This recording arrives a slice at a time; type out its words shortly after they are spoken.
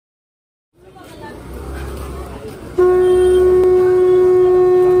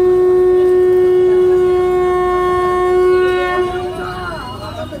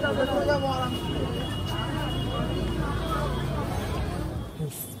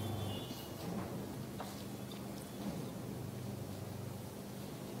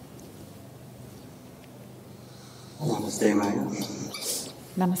Namaste, Maya.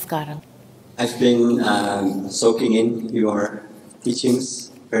 Namaskaram. I've been soaking in your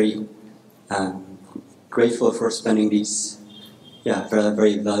teachings, very grateful for spending these very,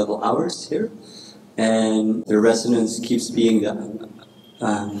 very valuable hours here. And the resonance keeps being the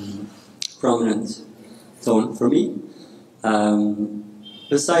prominent tone for me.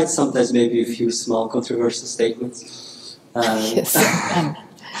 Besides sometimes maybe a few small controversial statements. Yes,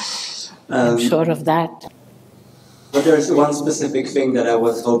 I'm sure of that. But there's one specific thing that I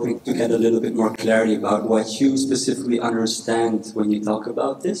was hoping to get a little bit more clarity about, what you specifically understand when you talk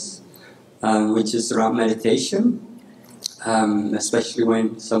about this, which is around meditation, especially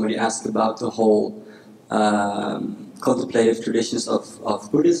when somebody asks about the whole contemplative traditions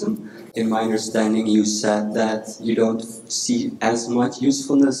of Buddhism. In my understanding, you said that you don't see as much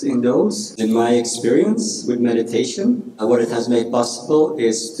usefulness in those. In my experience with meditation, what it has made possible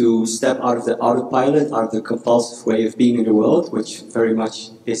is to step out of the autopilot, out of the compulsive way of being in the world, which very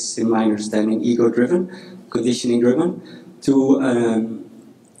much is, in my understanding, ego-driven, conditioning-driven, to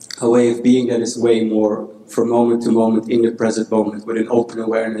a way of being that is way more from moment to moment in the present moment, with an open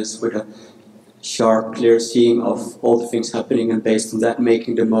awareness, with a sharp, clear seeing of all the things happening, and based on that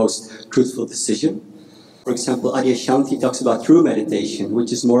making the most truthful decision. For example, Adyashanti talks about true meditation,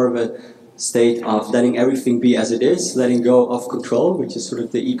 which is more of a state of letting everything be as it is, letting go of control, which is sort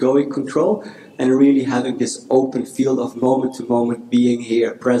of the egoic control, and really having this open field of moment to moment being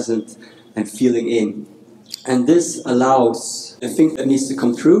here, present, and feeling in. And this allows the thing that needs to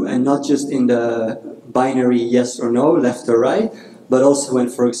come through, and not just in the binary yes or no, left or right, but also when,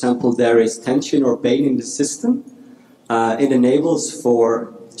 for example, there is tension or pain in the system, it enables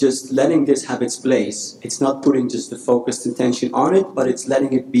for just letting this have its place. It's not putting just the focused attention on it, but it's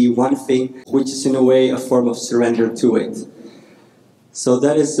letting it be one thing, which is in a way a form of surrender to it. So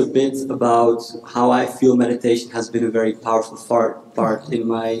that is a bit about how I feel meditation has been a very powerful part in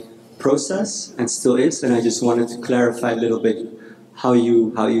my process, and still is, and I just wanted to clarify a little bit how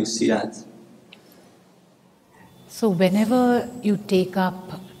you see that. So whenever you take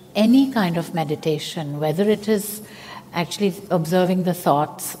up any kind of meditation, whether it is actually observing the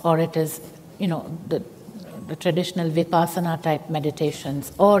thoughts, or it is, the traditional vipassana type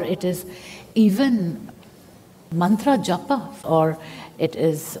meditations, or it is even mantra japa, or it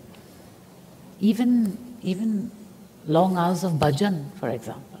is even long hours of bhajan, for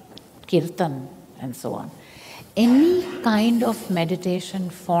example, kirtan, and so on. Any kind of meditation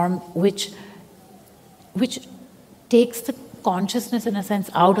form which takes the consciousness, in a sense,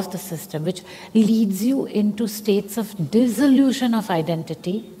 out of the system, which leads you into states of dissolution of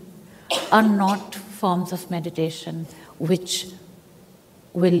identity, are not forms of meditation which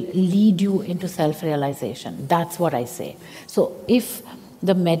will lead you into self-realization. That's what I say. So if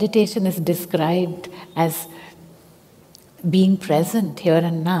the meditation is described as being present here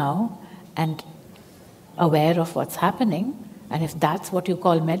and now and aware of what's happening, and if that's what you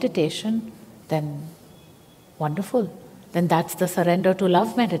call meditation, then wonderful. Then that's the surrender to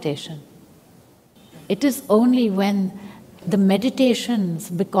love meditation. It is only when the meditations,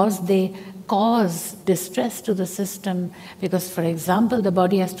 because they cause distress to the system, because, for example, the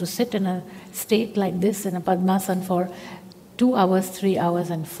body has to sit in a state like this in a Padmasana for 2 hours, 3 hours,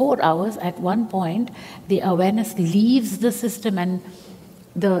 and 4 hours, at one point the awareness leaves the system, and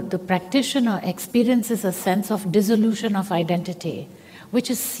the practitioner experiences a sense of dissolution of identity, which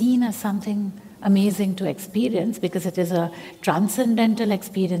is seen as something amazing to experience, because it is a transcendental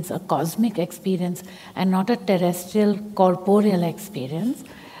experience, a cosmic experience, and not a terrestrial, corporeal experience.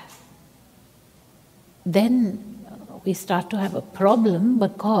 Then we start to have a problem,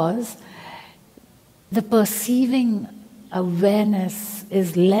 because the perceiving awareness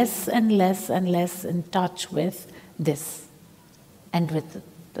is less and less and less in touch with this, and with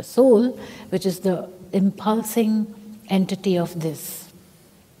the soul, which is the impulsing entity of this.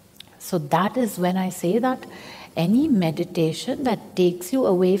 So that is when I say that any meditation that takes you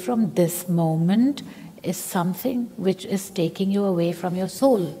away from this moment is something which is taking you away from your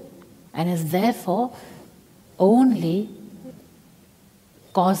soul, and is therefore only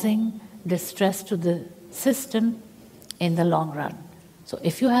causing distress to the system in the long run. So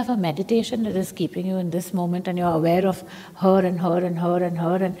if you have a meditation that is keeping you in this moment, and you're aware of her and her and her and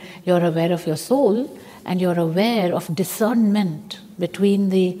her, and you're aware of your soul, and you're aware of discernment between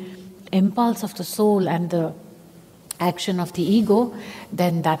the impulse of the soul and the action of the ego,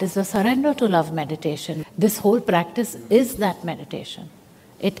 then that is the surrender to love meditation. This whole practice is that meditation.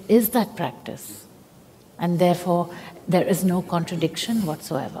 It is that practice. And therefore, there is no contradiction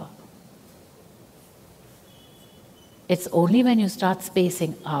whatsoever. It's only when you start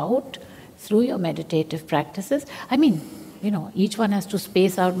spacing out, through your meditative practices. I mean, each one has to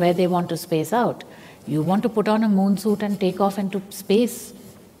space out where they want to space out. You want to put on a moon suit and take off into space.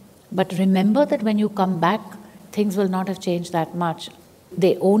 But remember that when you come back, things will not have changed that much.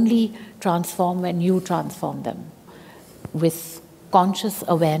 They only transform when you transform them with conscious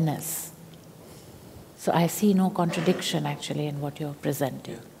awareness. So I see no contradiction actually in what you're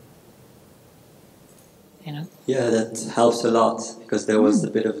presenting. Yeah, that helps a lot, because there was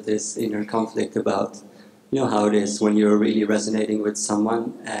a bit of this inner conflict about, how it is when you're really resonating with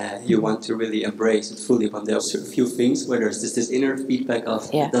someone, you want to really embrace it fully, but there's a few things where there's this inner feedback of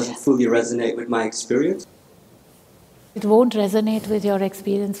it doesn't fully resonate with my experience. It won't resonate with your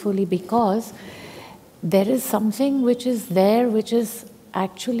experience fully because there is something which is there which is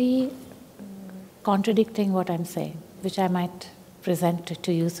actually contradicting what I'm saying, which I might present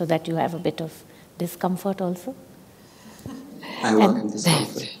to you so that you have a bit of discomfort also. I welcome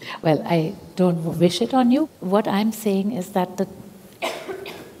discomfort. Well, I don't wish it on you. What I'm saying is that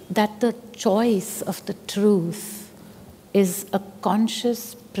the choice of the truth is a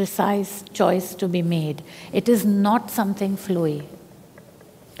conscious, precise choice to be made. It is not something flowy.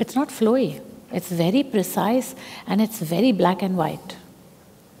 It's not flowy. It's very precise and it's very black and white.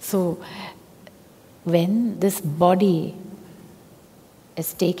 So when this body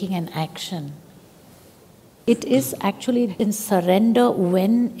is taking an action, it is actually in surrender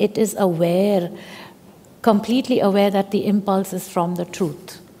when it is aware, completely aware that the impulse is from the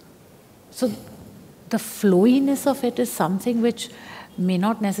truth. So the flowiness of it is something which may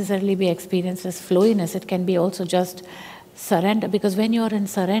not necessarily be experienced as flowiness. It can be also just surrender, because when you are in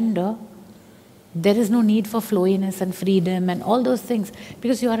surrender, there is no need for flowiness and freedom and all those things,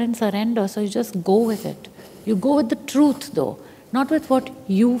 because you are in surrender, so you just go with it. You go with the truth though, not with what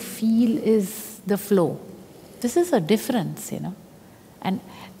you feel is the flow. This is a difference, And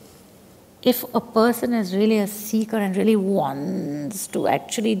if a person is really a seeker and really wants to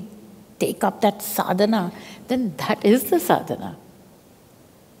actually take up that sadhana, then that is the sadhana.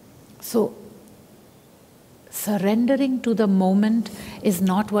 So, surrendering to the moment is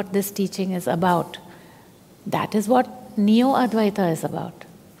not what this teaching is about. That is what Neo-Advaita is about.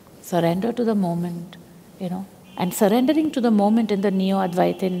 Surrender to the moment, And surrendering to the moment in the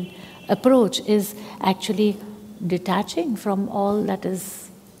Neo-Advaitin approach is actually detaching from all that is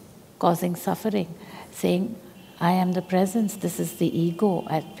causing suffering, saying, I am the presence, this is the ego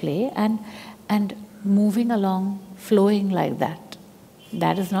at play, and moving along, flowing like that.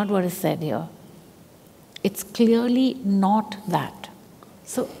 That is not what is said here. It's clearly not that.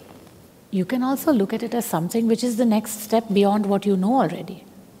 So you can also look at it as something which is the next step beyond what you know already.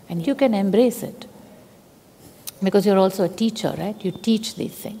 And you can embrace it. Because you're also a teacher, right? You teach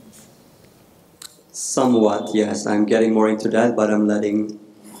these things. Somewhat, yes. I'm getting more into that, but I'm letting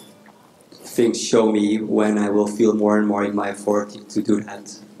things show me when I will feel more and more in my authority to do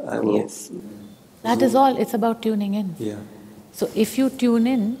that. I will. Yes. That is all. It's about tuning in. Yeah. So if you tune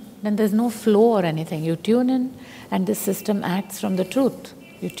in, then there's no flow or anything. You tune in and this system acts from the truth.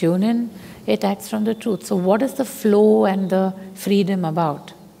 You tune in, it acts from the truth. So what is the flow and the freedom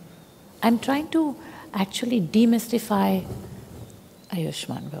about? I'm trying to actually demystify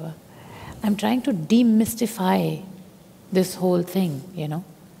Ayushman Baba. I'm trying to demystify this whole thing,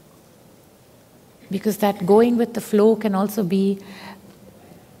 Because that going with the flow can also be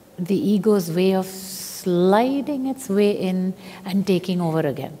the ego's way of sliding its way in and taking over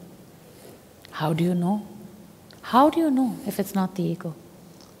again. How do you know? How do you know if it's not the ego?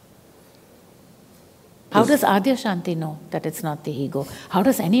 How does Adya Shanti know that it's not the ego? How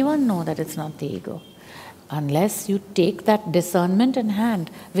does anyone know that it's not the ego? Unless you take that discernment in hand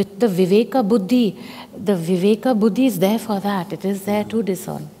with the Viveka Buddhi. The Viveka Buddhi is there for that. It is there to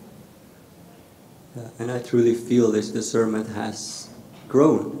discern. Yeah, and I truly feel this discernment has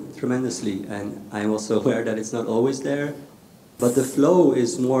grown tremendously, and I'm also aware that it's not always there. But the flow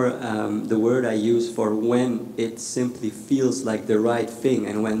is more the word I use for when it simply feels like the right thing,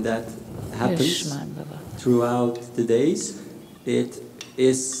 and when that happens throughout the days, it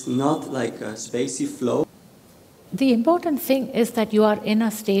is not like a spacey flow. The important thing is that you are in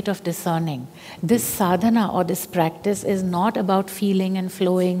a state of discerning. This sadhana or this practice is not about feeling and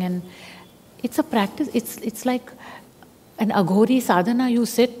flowing, and it's a practice. It's like an Aghori sadhana. You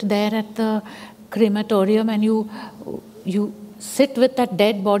sit there at the crematorium and you sit with that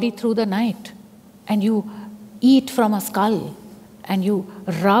dead body through the night, and you eat from a skull, and you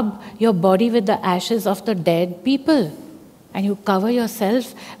rub your body with the ashes of the dead people. And you cover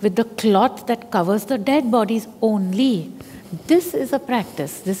yourself with the cloth that covers the dead bodies only. This is a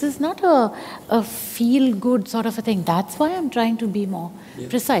practice. This is not a feel-good sort of a thing. That's why I'm trying to be more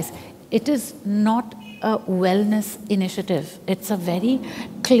precise. it is not a wellness initiative. It's a very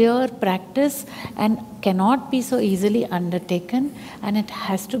clear practice and cannot be so easily undertaken, and it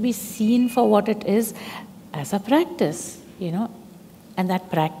has to be seen for what it is as a practice, And that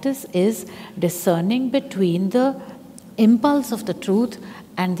practice is discerning between the impulse of the truth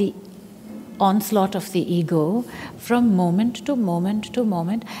and the onslaught of the ego from moment to moment to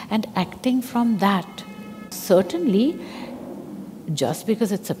moment and acting from that. Certainly, just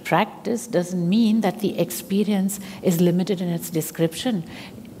because it's a practice doesn't mean that the experience is limited in its description.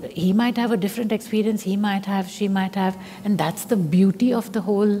 He might have a different experience, he might have, she might have, and that's the beauty of the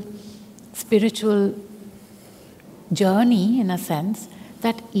whole spiritual journey, in a sense,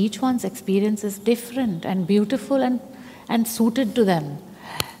 that each one's experience is different and beautiful and suited to them.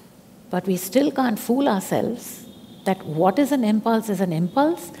 But we still can't fool ourselves that what is an impulse,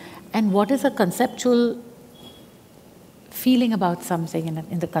 and what is a conceptual feeling about something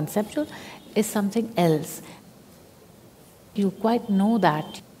in the conceptual is something else. You quite know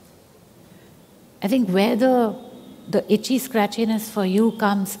that. I think where the itchy scratchiness for you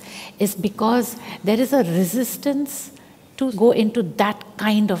comes is because there is a resistance to go into that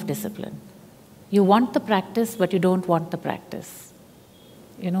kind of discipline. You want the practice, but you don't want the practice.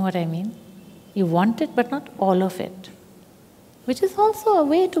 You know what I mean? You want it, but not all of it. Which is also a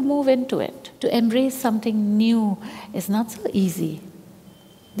way to move into it. To embrace something new is not so easy.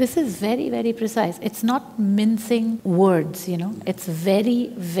 This is very, very precise. It's not mincing words, It's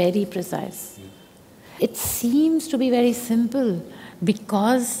very, very precise. It seems to be very simple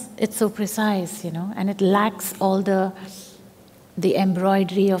because it's so precise, and it lacks all the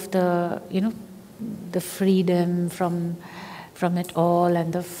embroidery of the freedom from it all,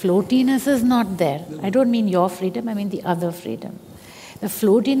 and the floatiness is not there. I don't mean your freedom, I mean the other freedom. The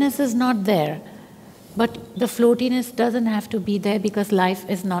floatiness is not there, but the floatiness doesn't have to be there because life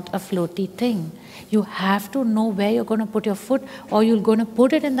is not a floaty thing. You have to know where you're going to put your foot, or you're going to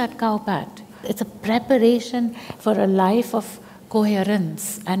put it in that cow pat. It's a preparation for a life of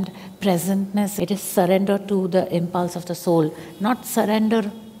coherence and presentness. It is surrender to the impulse of the soul, not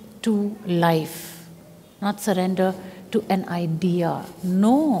surrender to life, not surrender to an idea.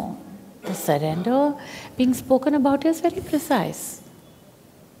 No, the surrender being spoken about is very precise,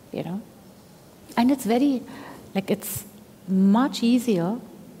 And it's it's much easier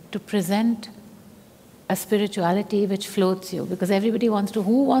to present a spirituality which floats you, because everybody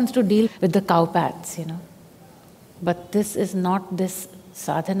who wants to deal with the cow paths, But this is not this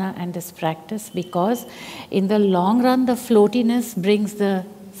sadhana and this practice, because in the long run the floatiness brings the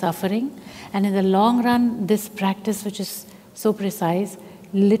suffering, and in the long run this practice, which is so precise,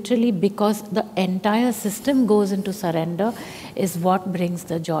 literally because the entire system goes into surrender, is what brings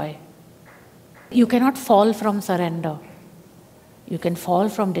the joy. You cannot fall from surrender. You can fall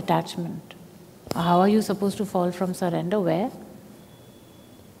from detachment. How are you supposed to fall from surrender? Where?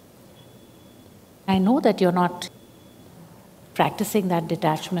 I know that you're not practicing that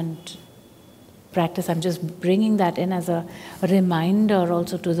detachment practice. I'm just bringing that in as a reminder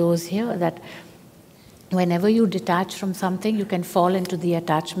also to those here that whenever you detach from something, you can fall into the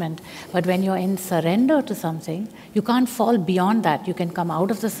attachment. But when you're in surrender to something, you can't fall beyond that. You can come out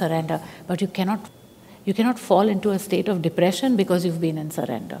of the surrender, but you cannot fall into a state of depression because you've been in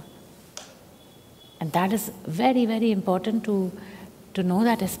surrender. And that is very, very important to know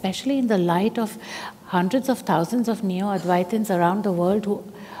that, especially in the light of hundreds of thousands of neo-Advaitins around the world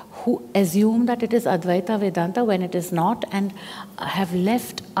who assume that it is Advaita Vedanta when it is not, and have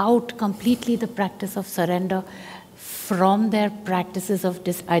left out completely the practice of surrender from their practices of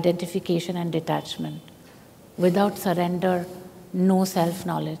disidentification and detachment. Without surrender, no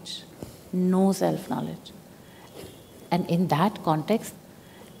self-knowledge. No self-knowledge. And in that context,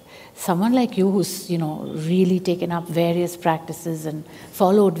 someone like you who's, really taken up various practices and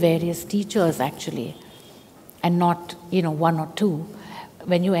followed various teachers actually, and not, one or two,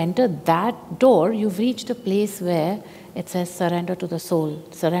 when you enter that door, you've reached a place where it says surrender to the soul.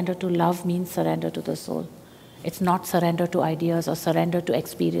 Surrender to love means surrender to the soul. It's not surrender to ideas or surrender to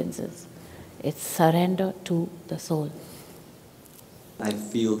experiences. It's surrender to the soul. I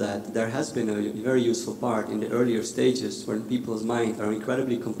feel that there has been a very useful part in the earlier stages when people's minds are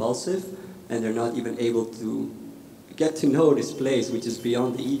incredibly compulsive and they're not even able to get to know this place which is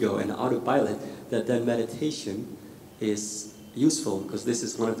beyond the ego and the autopilot, that then meditation is useful, because this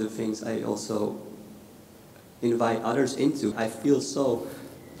is one of the things I also invite others into. I feel so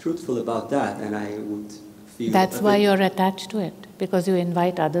truthful about that, and I would feel... That's why you're attached to it, because you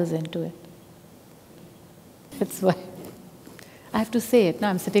invite others into it. That's why. I have to say it. Now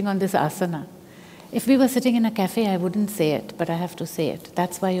I'm sitting on this asana. If we were sitting in a cafe, I wouldn't say it, but I have to say it.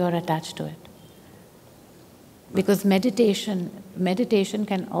 That's why you're attached to it. Because meditation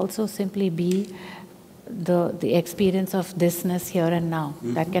can also simply be the experience of thisness here and now.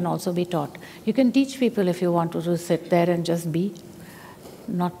 That can also be taught. You can teach people if you want to sit there and just be,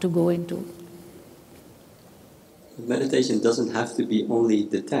 not to go into. Meditation doesn't have to be only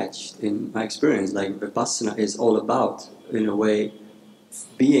detached. In my experience, like Vipassana is all about, in a way,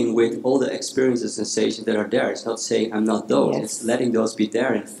 being with all the experiences and sensations that are there. It's not saying I'm not those, Yes. It's letting those be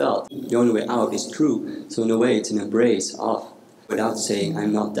there and felt. The only way out is through. So in a way it's an embrace of, without saying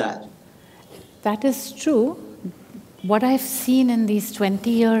I'm not that. That is true. What I've seen in these 20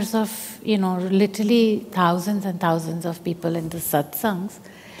 years of, literally thousands and thousands of people in the satsangs,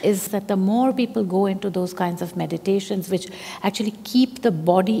 is that the more people go into those kinds of meditations, which actually keep the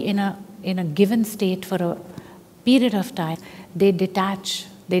body in a given state for a period of time, they detach.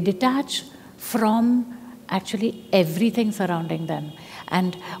 They detach from actually everything surrounding them.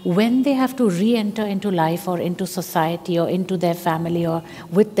 And when they have to re-enter into life or into society or into their family or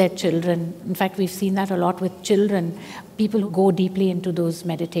with their children, in fact, we've seen that a lot with children, people who go deeply into those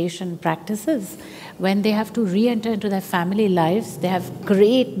meditation practices, when they have to re-enter into their family lives, they have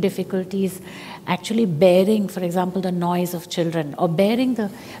great difficulties actually bearing, for example, the noise of children, or bearing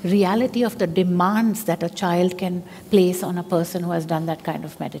the reality of the demands that a child can place on a person who has done that kind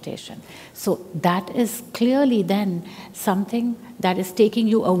of meditation. So that is clearly then something that is taking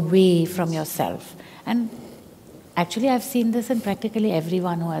you away from yourself. And actually I've seen this in practically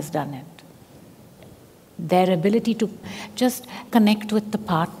everyone who has done it. Their ability to just connect with the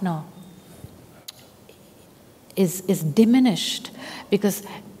partner is diminished, because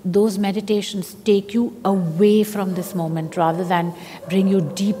those meditations take you away from this moment rather than bring you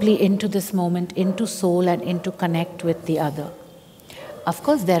deeply into this moment, into soul and into connect with the other. Of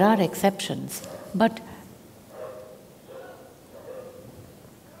course, there are exceptions, but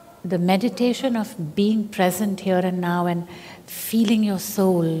the meditation of being present here and now and feeling your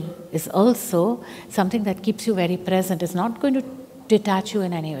soul is also something that keeps you very present. It's not going to detach you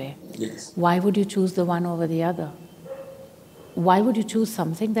in any way. Yes. Why would you choose the one over the other? Why would you choose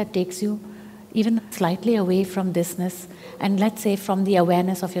something that takes you even slightly away from thisness and, let's say, from the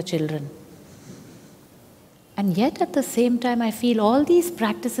awareness of your children? And yet at the same time, I feel all these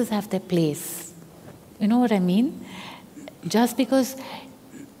practices have their place. You know what I mean? Just because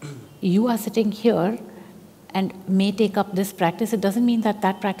you are sitting here and may take up this practice, it doesn't mean that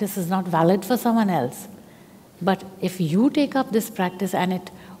that practice is not valid for someone else. But if you take up this practice and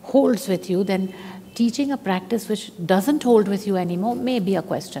it holds with you, then teaching a practice which doesn't hold with you anymore may be a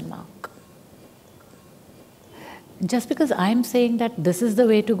question mark. Just because I'm saying that this is the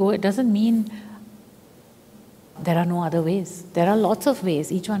way to go, it doesn't mean there are no other ways. There are lots of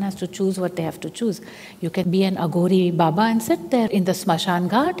ways. Each one has to choose what they have to choose. You can be an Aghori Baba and sit there in the Smashan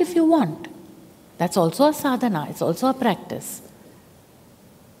Ghat if you want. That's also a sadhana. It's also a practice.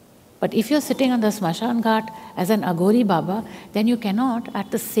 But if you're sitting on the Smashan Ghat as an Aghori Baba, then you cannot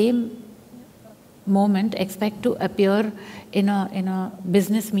at the same moment expect to appear in a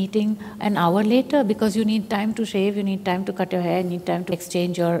business meeting an hour later, because you need time to shave, you need time to cut your hair, you need time to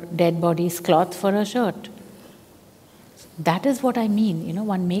exchange your dead body's cloth for a shirt. That is what I mean.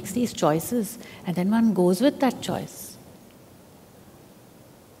 One makes these choices and then one goes with that choice.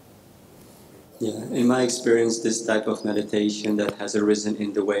 Yeah, in my experience, this type of meditation that has arisen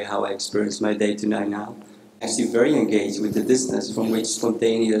in the way how I experience my day-to-day now, actually very engaged with the distance from which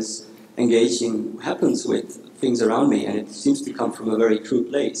spontaneous engaging happens with things around me, and it seems to come from a very true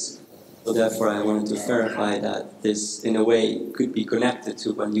place. So therefore I wanted to verify that this, in a way, could be connected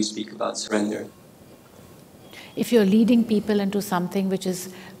to when you speak about surrender. If you're leading people into something which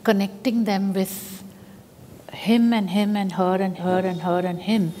is connecting them with him and her and her and her and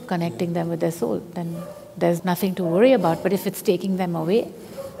him, connecting them with their soul, then there's nothing to worry about. But if it's taking them away,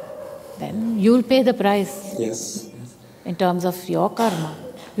 then you'll pay the price. Yes. In terms of your karma.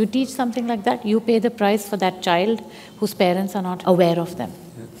 You teach something like that, you pay the price for that child whose parents are not aware of them.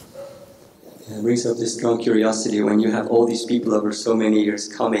 Yeah, it brings up this strong curiosity when you have all these people over so many years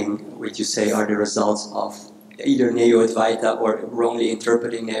coming, which you say are the results of either Neo-Advaita or wrongly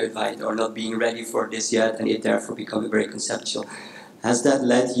interpreting Neo-Advaita or not being ready for this yet, and it therefore becoming very conceptual. Has that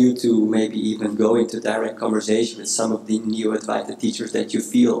led you to maybe even go into direct conversation with some of the Neo-Advaita teachers that you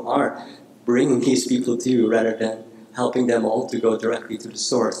feel are bringing these people to you rather than helping them all to go directly to the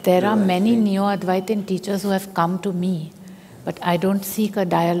source? There are many Neo-Advaitin teachers who have come to me, but I don't seek a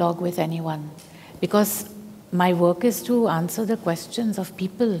dialogue with anyone, because my work is to answer the questions of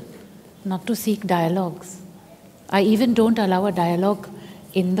people, not to seek dialogues. I even don't allow a dialogue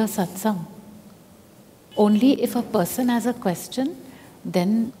in the satsang. Only if a person has a question,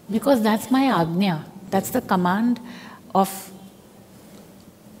 then, because that's my Agnya, that's the command of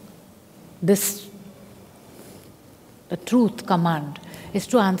this, the truth command, is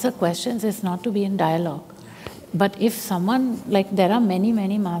to answer questions, is not to be in dialogue. But if someone, like there are many,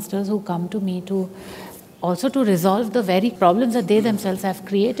 many masters who come to me to also to resolve the very problems that they themselves have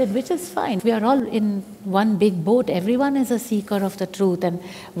created, which is fine. We are all in one big boat. Everyone is a seeker of the truth, and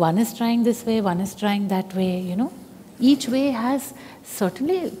one is trying this way, one is trying that way, you know. Each way has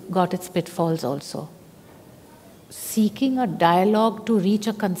certainly got its pitfalls also. Seeking a dialogue to reach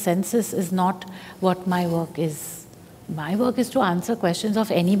a consensus is not what my work is. My work is to answer questions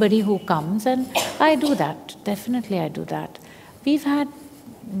of anybody who comes, and I do that. Definitely I do that. We've had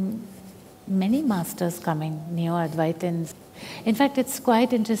many masters coming, Neo-Advaitins. In fact, it's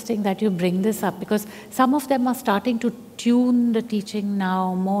quite interesting that you bring this up, because some of them are starting to tune the teaching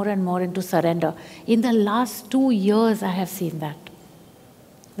now more and more into surrender. In the last 2 years, I have seen that.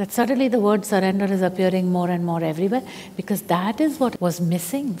 That suddenly the word surrender is appearing more and more everywhere, because that is what was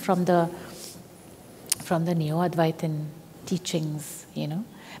missing from the Neo-Advaitin teachings, you know.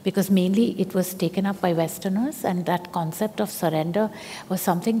 Because mainly it was taken up by Westerners, and that concept of surrender was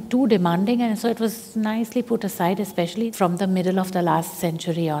something too demanding, and so it was nicely put aside, especially from the middle of the last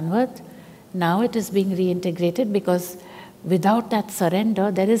century onward. Now it is being reintegrated, because without that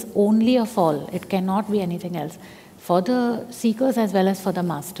surrender, there is only a fall. It cannot be anything else, for the seekers as well as for the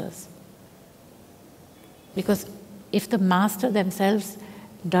masters. Because if the master themselves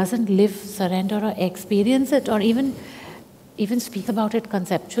doesn't live surrender or experience it, or even speak about it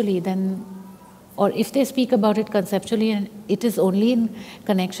conceptually, then, or if they speak about it conceptually and it is only in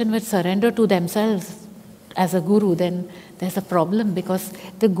connection with surrender to themselves as a guru, then there's a problem, because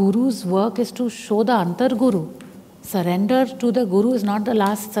the guru's work is to show the antar-guru. Surrender to the guru is not the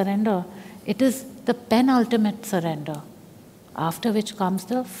last surrender. It is the penultimate surrender, after which comes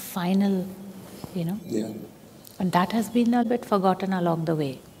the final, you know. Yeah. And that has been a bit forgotten along the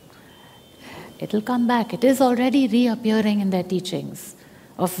way. It'll come back. It is already reappearing in their teachings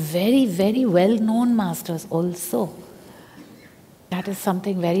of very, very well-known masters also. That is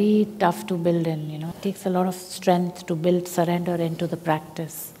something very tough to build in, you know. It takes a lot of strength to build surrender into the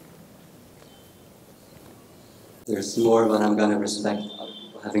practice. There's more, but I'm going to respect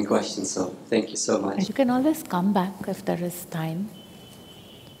having questions, so thank you so much. And you can always come back if there is time.